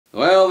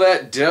Well,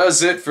 that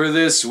does it for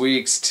this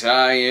week's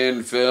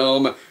tie-in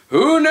film.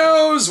 Who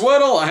knows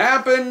what'll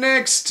happen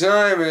next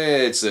time?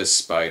 It's a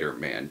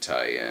Spider-Man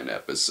tie-in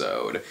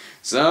episode.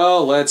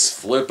 So let's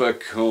flip a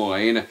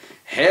coin.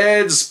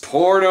 Heads,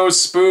 porno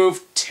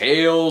spoof,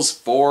 tails,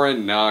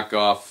 foreign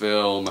knockoff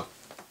film.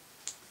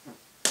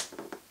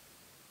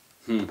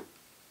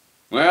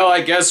 Well,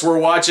 I guess we're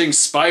watching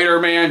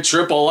Spider-Man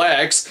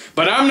XXX,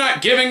 but I'm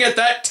not giving it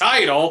that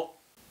title.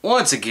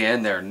 Once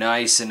again, they're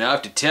nice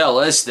enough to tell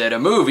us that a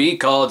movie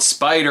called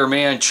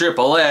Spider-Man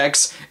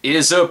XXX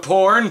is a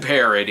porn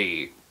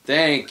parody.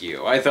 Thank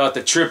you. I thought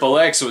the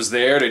XXX was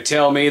there to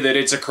tell me that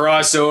it's a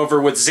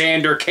crossover with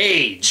Xander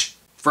Cage.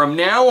 From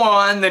now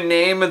on, the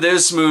name of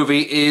this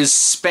movie is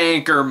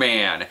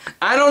Spanker-Man.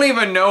 I don't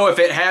even know if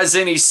it has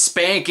any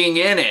spanking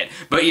in it,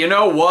 but you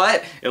know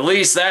what? At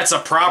least that's a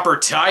proper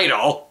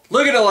title.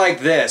 Look at it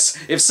like this.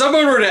 If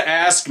someone were to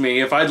ask me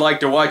if I'd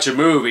like to watch a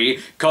movie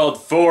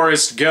called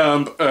Forrest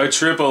Gump, a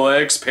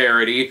XXX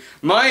parody,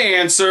 my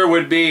answer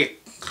would be...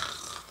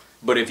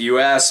 But if you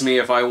asked me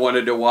if I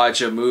wanted to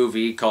watch a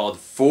movie called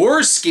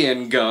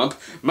Foreskin Gump,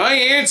 my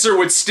answer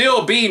would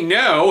still be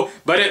no,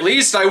 but at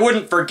least I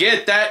wouldn't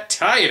forget that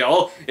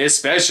title,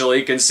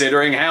 especially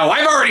considering how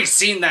I've already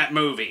seen that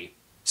movie.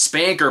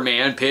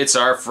 Spanker-Man pits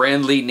our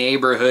friendly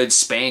neighborhood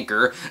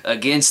Spanker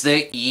against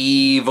the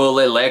evil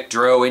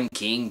Electro and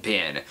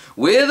Kingpin,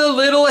 with a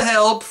little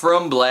help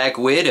from Black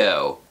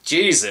Widow.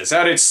 Jesus,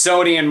 how did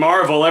Sony and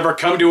Marvel ever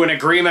come to an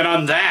agreement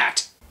on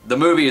that? The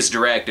movie is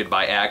directed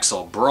by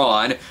Axel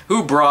Braun,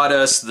 who brought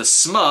us The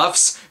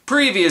Smuffs,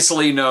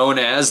 previously known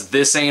as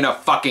This Ain't a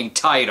Fucking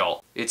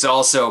Title. It's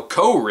also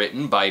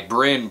co-written by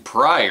Bryn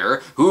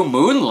Pryor, who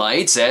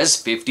moonlights as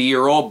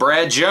 50-year-old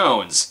Brad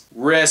Jones.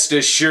 Rest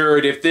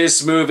assured, if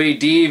this movie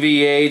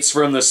deviates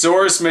from the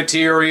source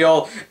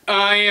material,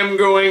 I am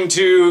going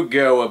to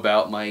go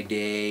about my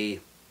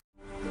day.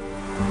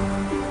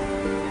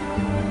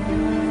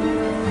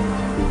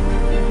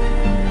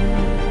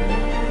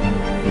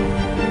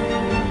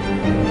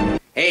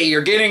 Hey,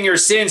 you're getting your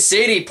Sin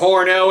City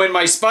porno in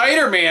my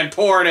Spider-Man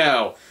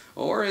porno!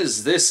 Or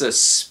is this a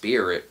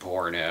Spirit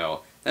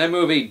porno? That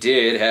movie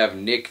did have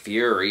Nick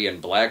Fury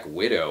and Black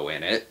Widow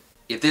in it.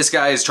 If this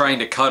guy is trying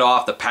to cut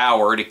off the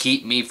power to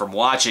keep me from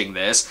watching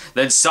this,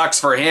 then sucks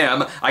for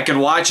him. I can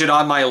watch it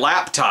on my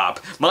laptop.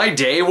 My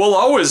day will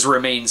always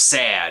remain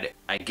sad.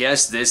 I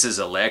guess this is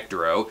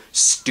Electro.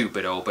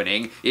 Stupid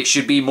opening. It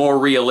should be more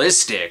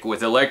realistic,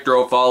 with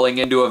Electro falling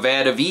into a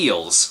vat of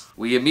eels.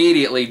 We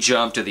immediately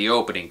jump to the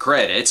opening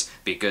credits,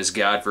 because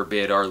God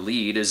forbid our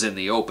lead is in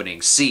the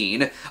opening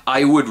scene.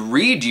 I would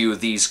read you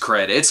these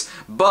credits,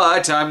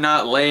 but I'm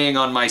not laying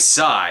on my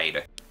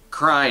side.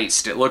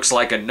 Christ, it looks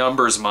like a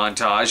numbers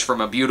montage from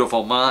A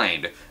Beautiful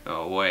Mind.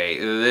 Oh wait,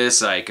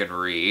 this I can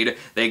read.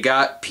 They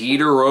got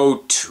Peter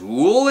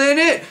O'Toole in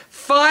it?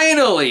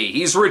 Finally!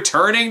 He's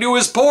returning to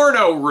his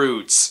porno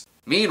roots!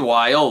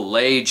 Meanwhile,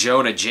 Leigh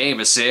Jonah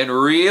Jameson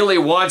really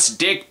wants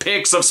dick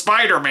pics of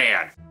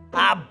Spider-Man.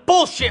 Ah,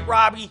 bullshit,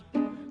 Robbie!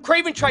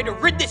 Craven tried to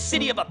rid this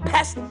city of a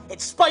pest, and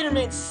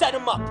Spider-Man set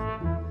him up.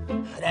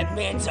 That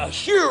man's a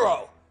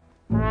hero!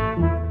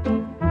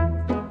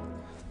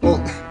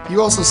 Well,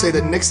 you also say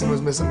that Nixon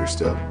was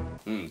misunderstood.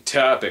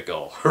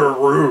 Topical.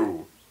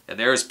 Hooroo. And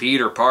there's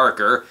Peter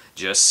Parker,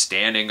 just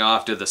standing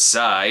off to the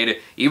side.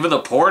 Even the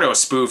porno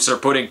spoofs are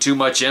putting too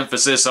much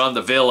emphasis on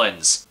the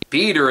villains.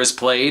 Peter is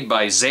played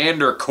by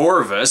Xander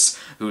Corvus,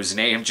 whose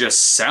name just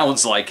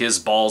sounds like his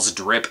balls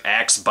drip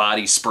Axe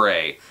body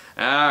spray.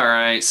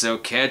 Alright, so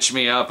catch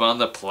me up on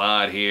the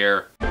plot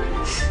here.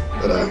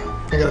 But I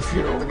got a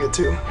funeral to get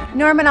to.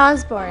 Norman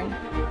Osborn,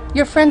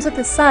 you're friends with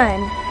his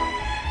son.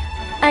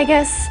 I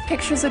guess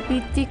pictures would be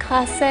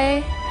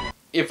déclassé.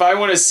 If I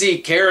want to see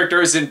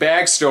characters and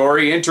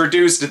backstory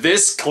introduced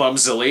this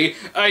clumsily,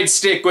 I'd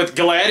stick with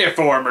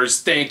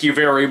Gladiformers, thank you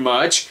very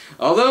much.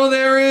 Although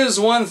there is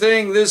one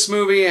thing this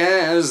movie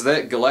has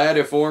that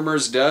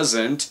Gladiformers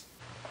doesn't.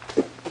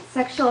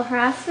 Sexual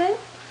harassment?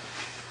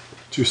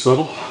 Too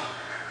subtle?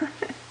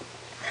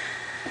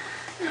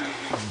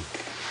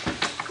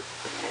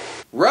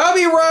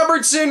 Robbie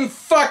Robertson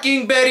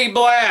fucking Betty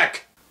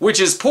Black! Which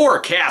is poor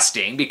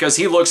casting because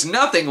he looks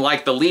nothing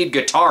like the lead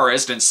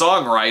guitarist and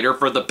songwriter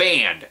for the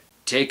band.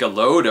 Take a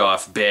load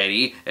off,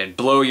 Betty, and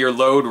blow your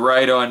load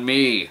right on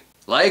me.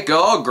 Like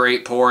all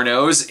great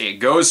pornos, it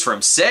goes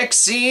from sex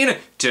scene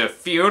to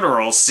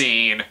funeral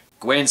scene.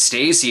 Gwen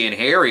Stacy and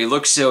Harry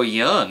look so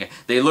young,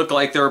 they look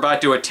like they're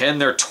about to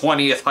attend their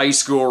 20th high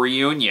school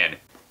reunion.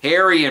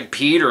 Harry and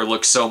Peter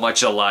look so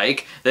much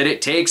alike that it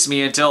takes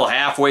me until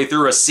halfway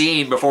through a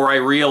scene before I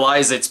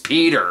realize it's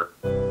Peter.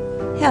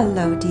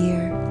 Hello,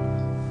 dear.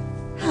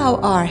 How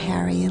are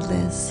Harry and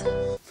Liz?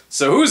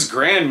 So whose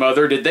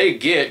grandmother did they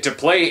get to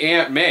play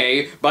Aunt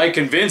May by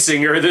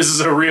convincing her this is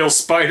a real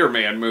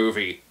Spider-Man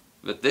movie?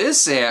 But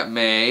this Aunt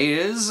May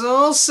is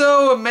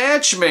also a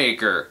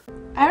matchmaker.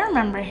 I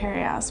remember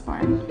Harry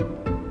Osborn.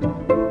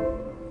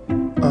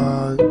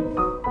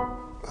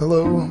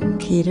 Hello?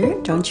 Peter,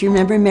 don't you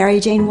remember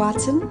Mary Jane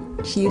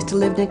Watson? She used to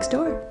live next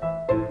door.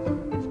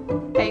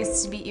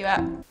 pays to beat you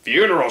up.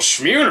 Funeral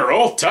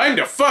schmuneral? Time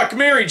to fuck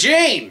Mary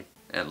Jane!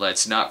 And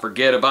let's not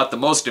forget about the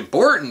most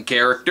important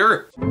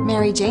character.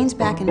 Mary Jane's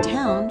back in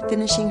town,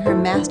 finishing her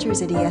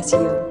master's at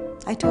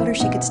ESU. I told her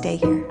she could stay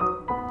here.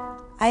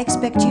 I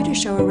expect you to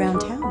show her around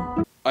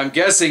town. I'm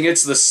guessing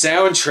it's the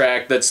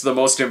soundtrack that's the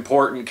most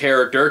important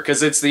character,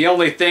 because it's the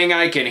only thing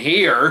I can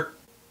hear.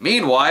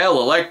 Meanwhile,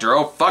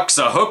 Electro fucks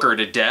a hooker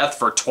to death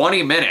for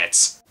 20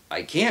 minutes.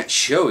 I can't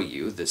show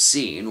you the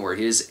scene where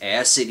his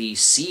acidy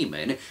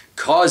semen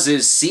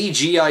causes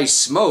CGI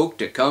smoke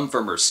to come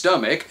from her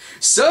stomach,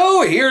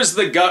 so here's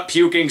the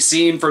gut-puking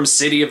scene from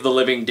City of the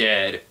Living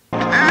Dead.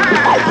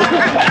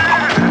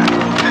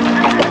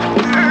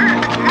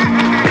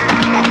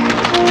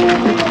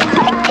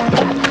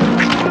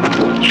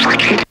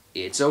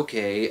 It's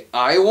okay,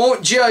 I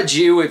won't judge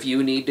you if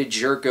you need to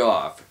jerk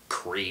off,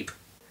 creep.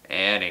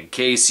 And in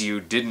case you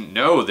didn't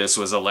know this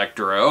was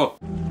Electro...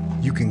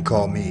 You can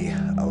call me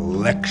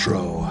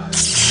Electro.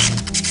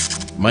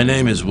 My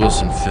name is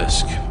Wilson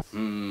Fisk.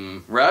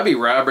 Robbie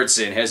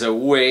Robertson has a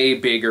way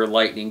bigger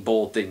lightning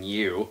bolt than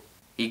you.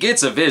 He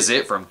gets a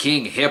visit from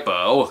King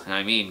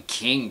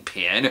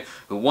Kingpin,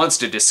 who wants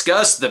to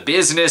discuss the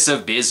business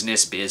of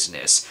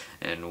business.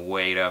 And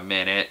wait a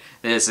minute,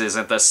 this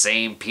isn't the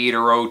same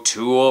Peter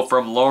O'Toole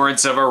from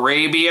Lawrence of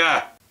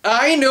Arabia.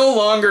 I no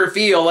longer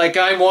feel like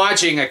I'm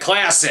watching a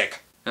classic.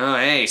 Oh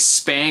hey,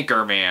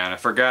 Spanker-Man, I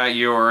forgot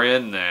you were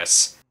in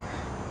this.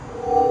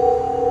 Are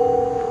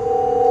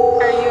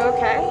you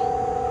okay?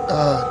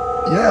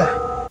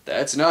 Yeah.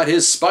 That's not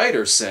his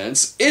spider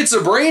sense, it's a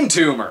brain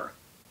tumor.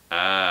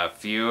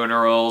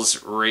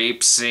 Funerals,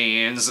 rape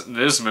scenes,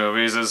 this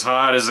movie's as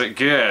hot as it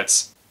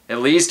gets.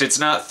 At least it's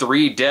not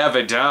 3 Dev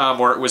Adam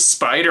where it was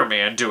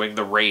Spider-Man doing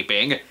the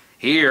raping.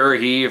 Here,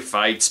 he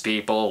fights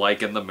people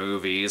like in the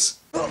movies.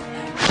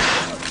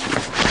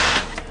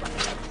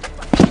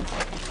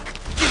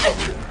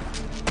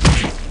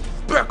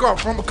 Back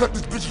off, I'm gonna cut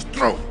this bitch's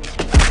throat.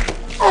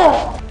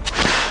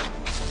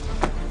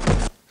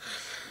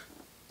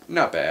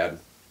 Not bad.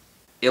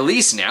 At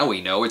least now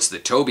we know it's the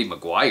Tobey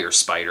Maguire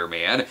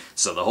Spider-Man,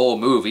 so the whole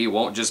movie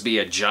won't just be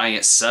a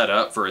giant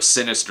setup for a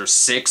Sinister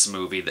Six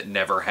movie that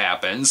never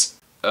happens.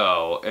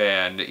 Oh,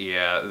 and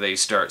yeah, they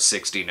start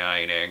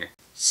 69ing.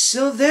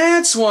 So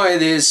that's why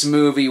this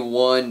movie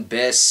won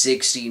Best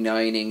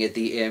 69ing at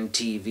the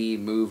MTV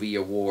Movie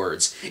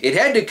Awards. It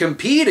had to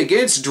compete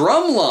against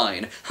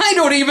Drumline. I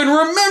don't even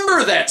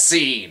remember that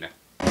scene!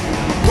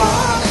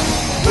 Rock,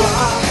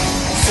 rock,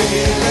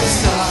 Cinema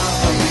Snob.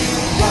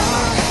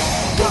 Rock,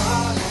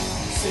 rock,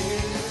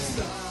 Cinema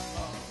Snob.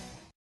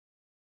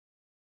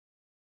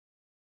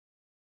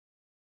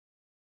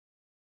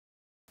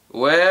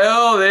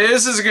 Well,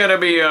 this is gonna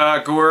be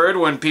awkward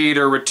when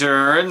Peter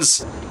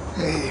returns.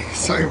 Hey,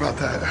 sorry about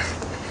that.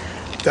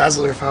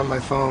 Dazzler found my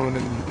phone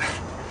and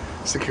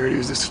security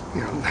was just,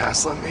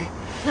 hassling me.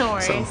 No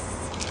worries. So,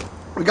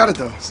 we got it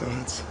though, so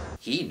it's...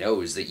 He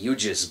knows that you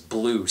just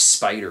blew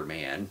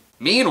Spider-Man.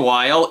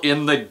 Meanwhile,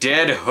 in the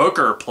dead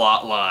hooker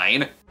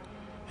plotline...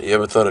 You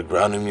ever thought of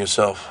grounding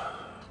yourself?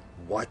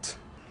 What?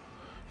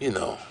 You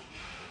know,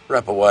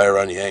 wrap a wire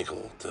around your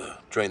ankle to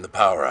drain the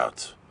power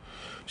out,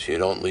 so you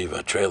don't leave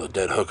a trail of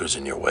dead hookers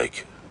in your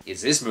wake.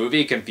 Is this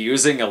movie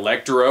confusing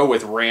Electro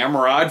with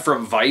Ramrod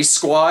from Vice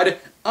Squad?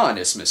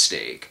 Honest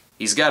mistake.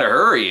 He's gotta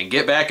hurry and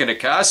get back into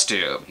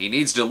costume. He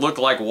needs to look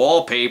like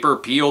wallpaper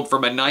peeled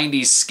from a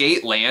 90s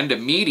skate land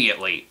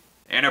immediately.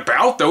 And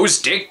about those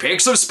dick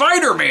pics of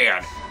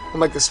Spider-Man! I'm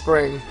like the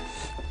spring.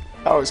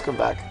 I always come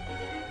back.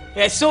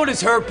 Yeah, so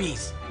does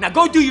herpes. Now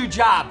go do your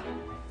job.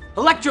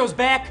 Electro's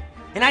back,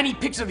 and I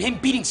need pictures of him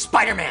beating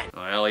Spider-Man.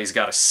 Well, he's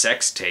got a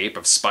sex tape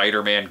of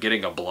Spider-Man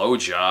getting a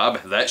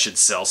blowjob. That should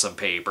sell some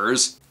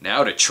papers.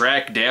 Now to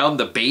track down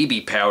the baby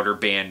powder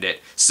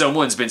bandit.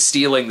 Someone's been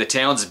stealing the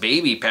town's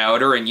baby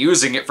powder and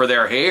using it for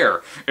their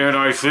hair. And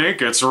I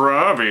think it's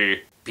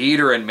Robbie.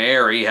 Peter and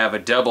Mary have a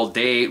double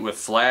date with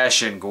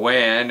Flash and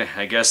Gwen.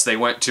 I guess they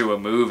went to a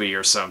movie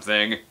or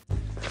something.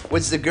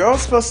 Was the girl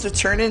supposed to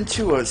turn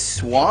into a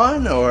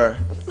swan, or...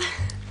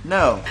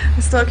 No. I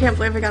still can't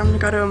believe I got him to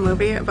go to a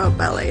movie about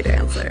ballet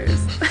dancers.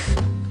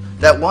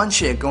 That one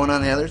chick going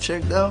on the other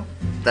chick, though?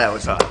 That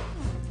was hot.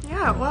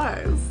 Yeah, it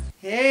was.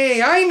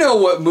 Hey, I know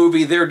what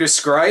movie they're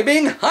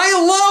describing.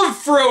 I love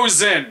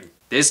Frozen!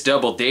 This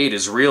double date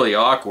is really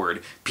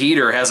awkward.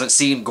 Peter hasn't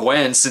seen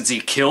Gwen since he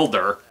killed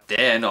her.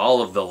 Then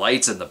all of the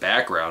lights in the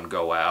background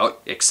go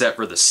out, except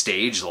for the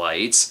stage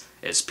lights.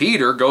 As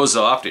Peter goes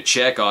off to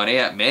check on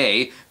Aunt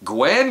May,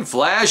 Gwen,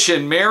 Flash,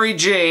 and Mary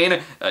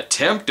Jane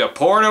attempt a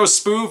porno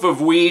spoof of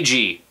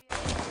Ouija.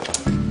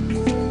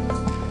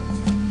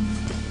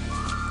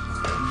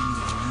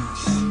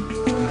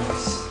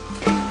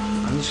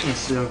 I'm just gonna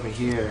sit over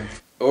here.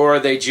 Or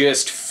they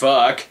just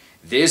fuck.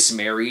 This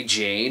Mary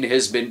Jane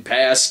has been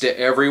passed to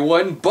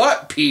everyone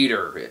but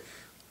Peter.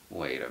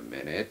 Wait a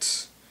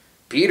minute.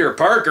 Peter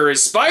Parker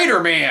is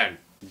Spider-Man!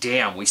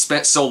 Damn, we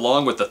spent so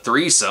long with the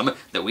threesome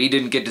that we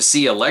didn't get to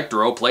see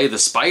Electro play the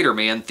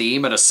Spider-Man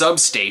theme at a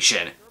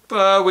substation.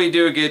 But we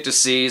do get to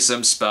see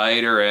some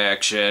spider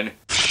action.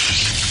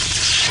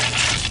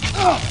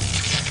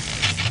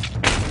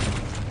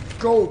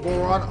 Go,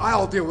 moron.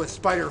 I'll deal with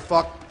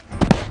Spider-Fuck.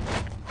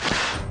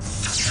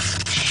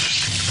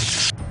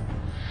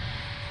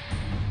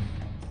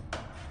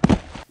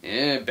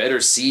 Better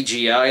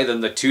CGI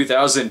than the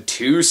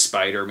 2002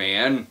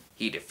 Spider-Man.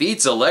 He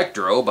defeats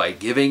Electro by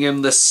giving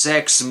him the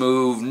sex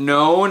move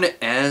known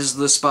as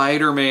the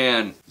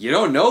Spider-Man. You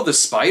don't know the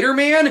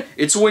Spider-Man?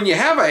 It's when you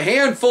have a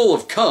handful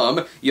of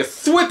cum, you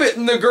thwip it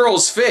in the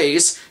girl's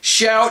face,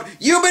 shout,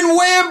 "You've been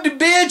webbed,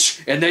 bitch!"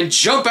 and then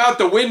jump out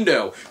the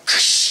window.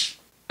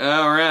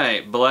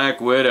 Alright, Black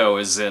Widow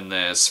is in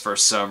this for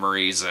some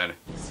reason.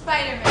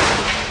 Spider-Man.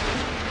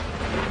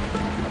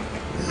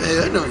 Hey,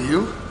 I know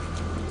you.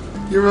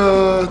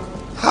 You're,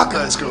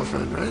 Hawkeye's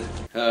girlfriend, right?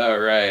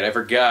 Alright, I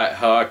forgot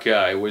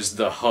Hawkeye was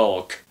the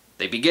Hulk.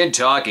 They begin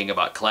talking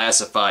about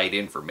classified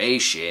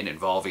information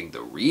involving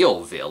the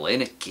real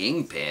villain,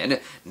 Kingpin.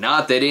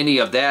 Not that any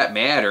of that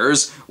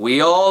matters.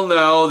 We all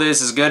know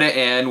this is gonna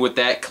end with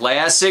that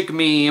classic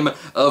meme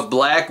of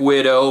Black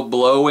Widow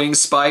blowing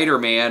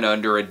Spider-Man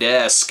under a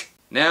desk.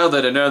 Now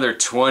that another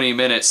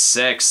 20-minute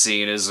sex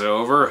scene is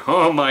over,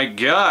 oh my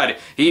god,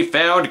 he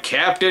found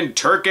Captain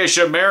Turkish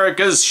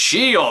America's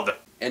shield!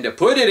 And to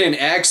put it in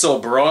Axel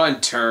Braun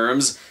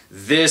terms,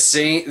 this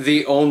ain't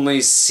the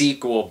only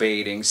sequel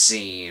baiting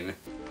scene.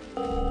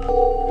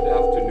 Good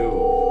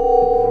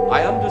afternoon.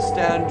 I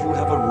understand you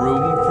have a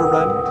room for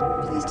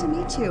rent? Pleased to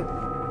meet you.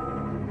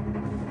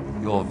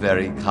 You're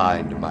very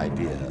kind, my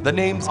dear. The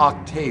name's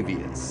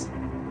Octavius.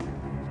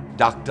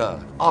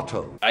 Dr.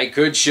 Otto. I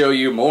could show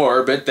you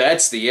more, but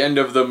that's the end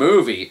of the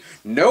movie.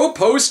 No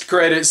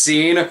post-credit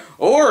scene,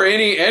 or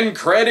any end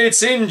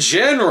credits in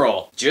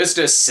general. Just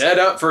a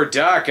setup for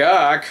Doc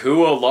Ock,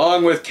 who,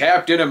 along with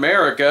Captain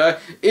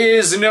America,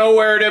 is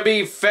nowhere to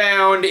be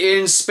found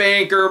in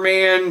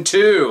Spanker-Man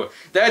 2.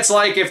 That's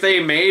like if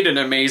they made an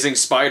Amazing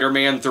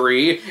Spider-Man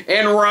 3,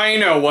 and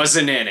Rhino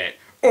wasn't in it.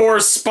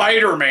 Or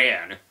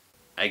Spider-Man.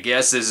 I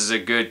guess this is a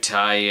good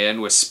tie-in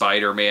with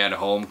Spider-Man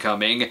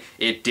Homecoming.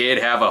 It did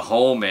have a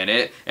home in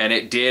it, and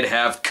it did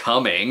have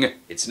coming.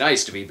 It's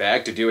nice to be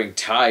back to doing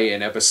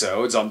tie-in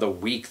episodes on the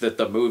week that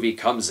the movie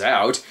comes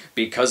out.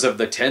 Because of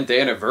the 10th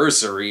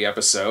anniversary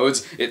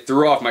episodes, it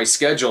threw off my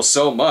schedule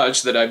so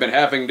much that I've been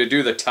having to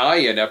do the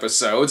tie-in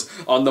episodes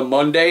on the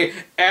Monday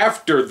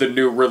after the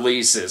new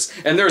releases.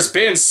 And there's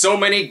been so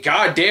many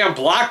goddamn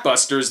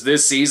blockbusters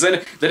this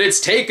season that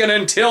it's taken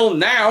until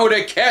now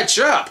to catch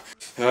up.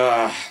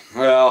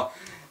 Well,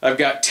 I've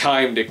got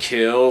time to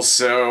kill,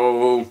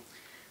 so...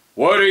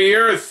 What are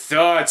your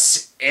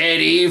thoughts,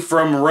 Eddie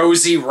from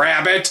Rosie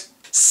Rabbit?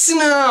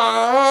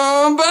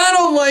 Snob, I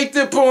don't like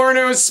the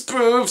porno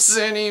spoofs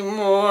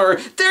anymore.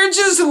 They're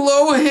just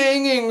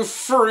low-hanging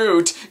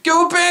fruit.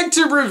 Go back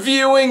to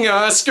reviewing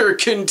Oscar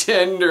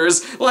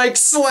contenders like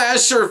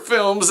slasher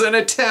films and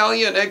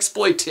Italian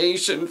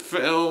exploitation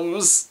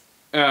films.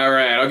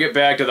 Alright, I'll get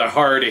back to the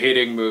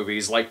hard-hitting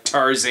movies like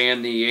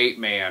Tarzan the Ape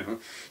Man.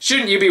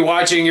 Shouldn't you be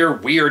watching your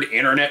weird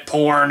internet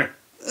porn?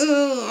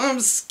 I'm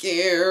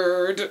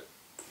scared.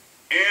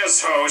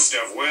 As host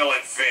of Will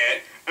It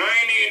Fit,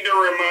 I need to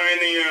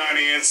remind the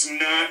audience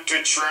not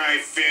to try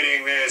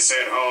fitting this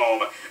at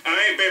home.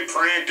 I've been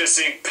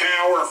practicing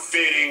power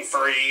fitting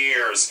for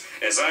years,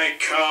 as I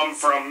come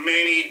from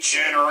many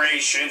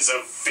generations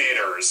of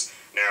fitters.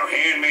 Now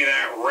hand me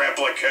that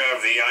replica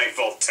of the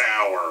Eiffel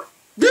Tower.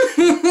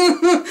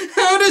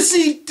 How does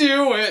he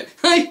do it?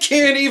 I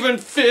can't even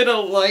fit a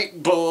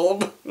light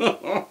bulb.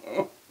 I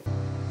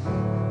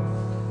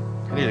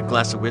need a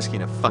glass of whiskey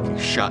and a fucking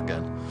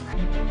shotgun.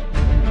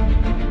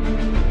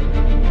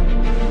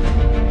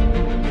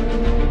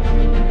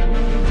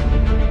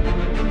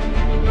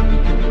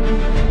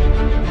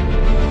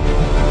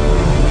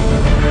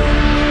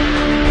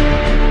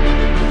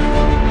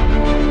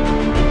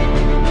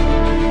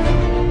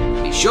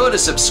 Be sure to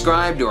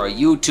subscribe to our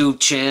YouTube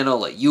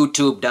channel at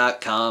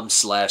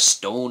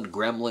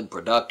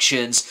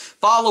youtube.com/StonedGremlinProductions.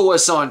 Follow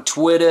us on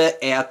Twitter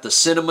at the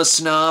Cinema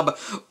Snob,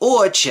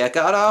 or check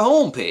out our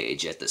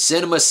homepage at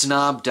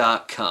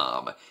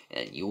thecinemasnob.com.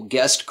 And you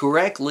guessed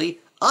correctly,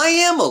 I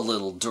am a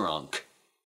little drunk.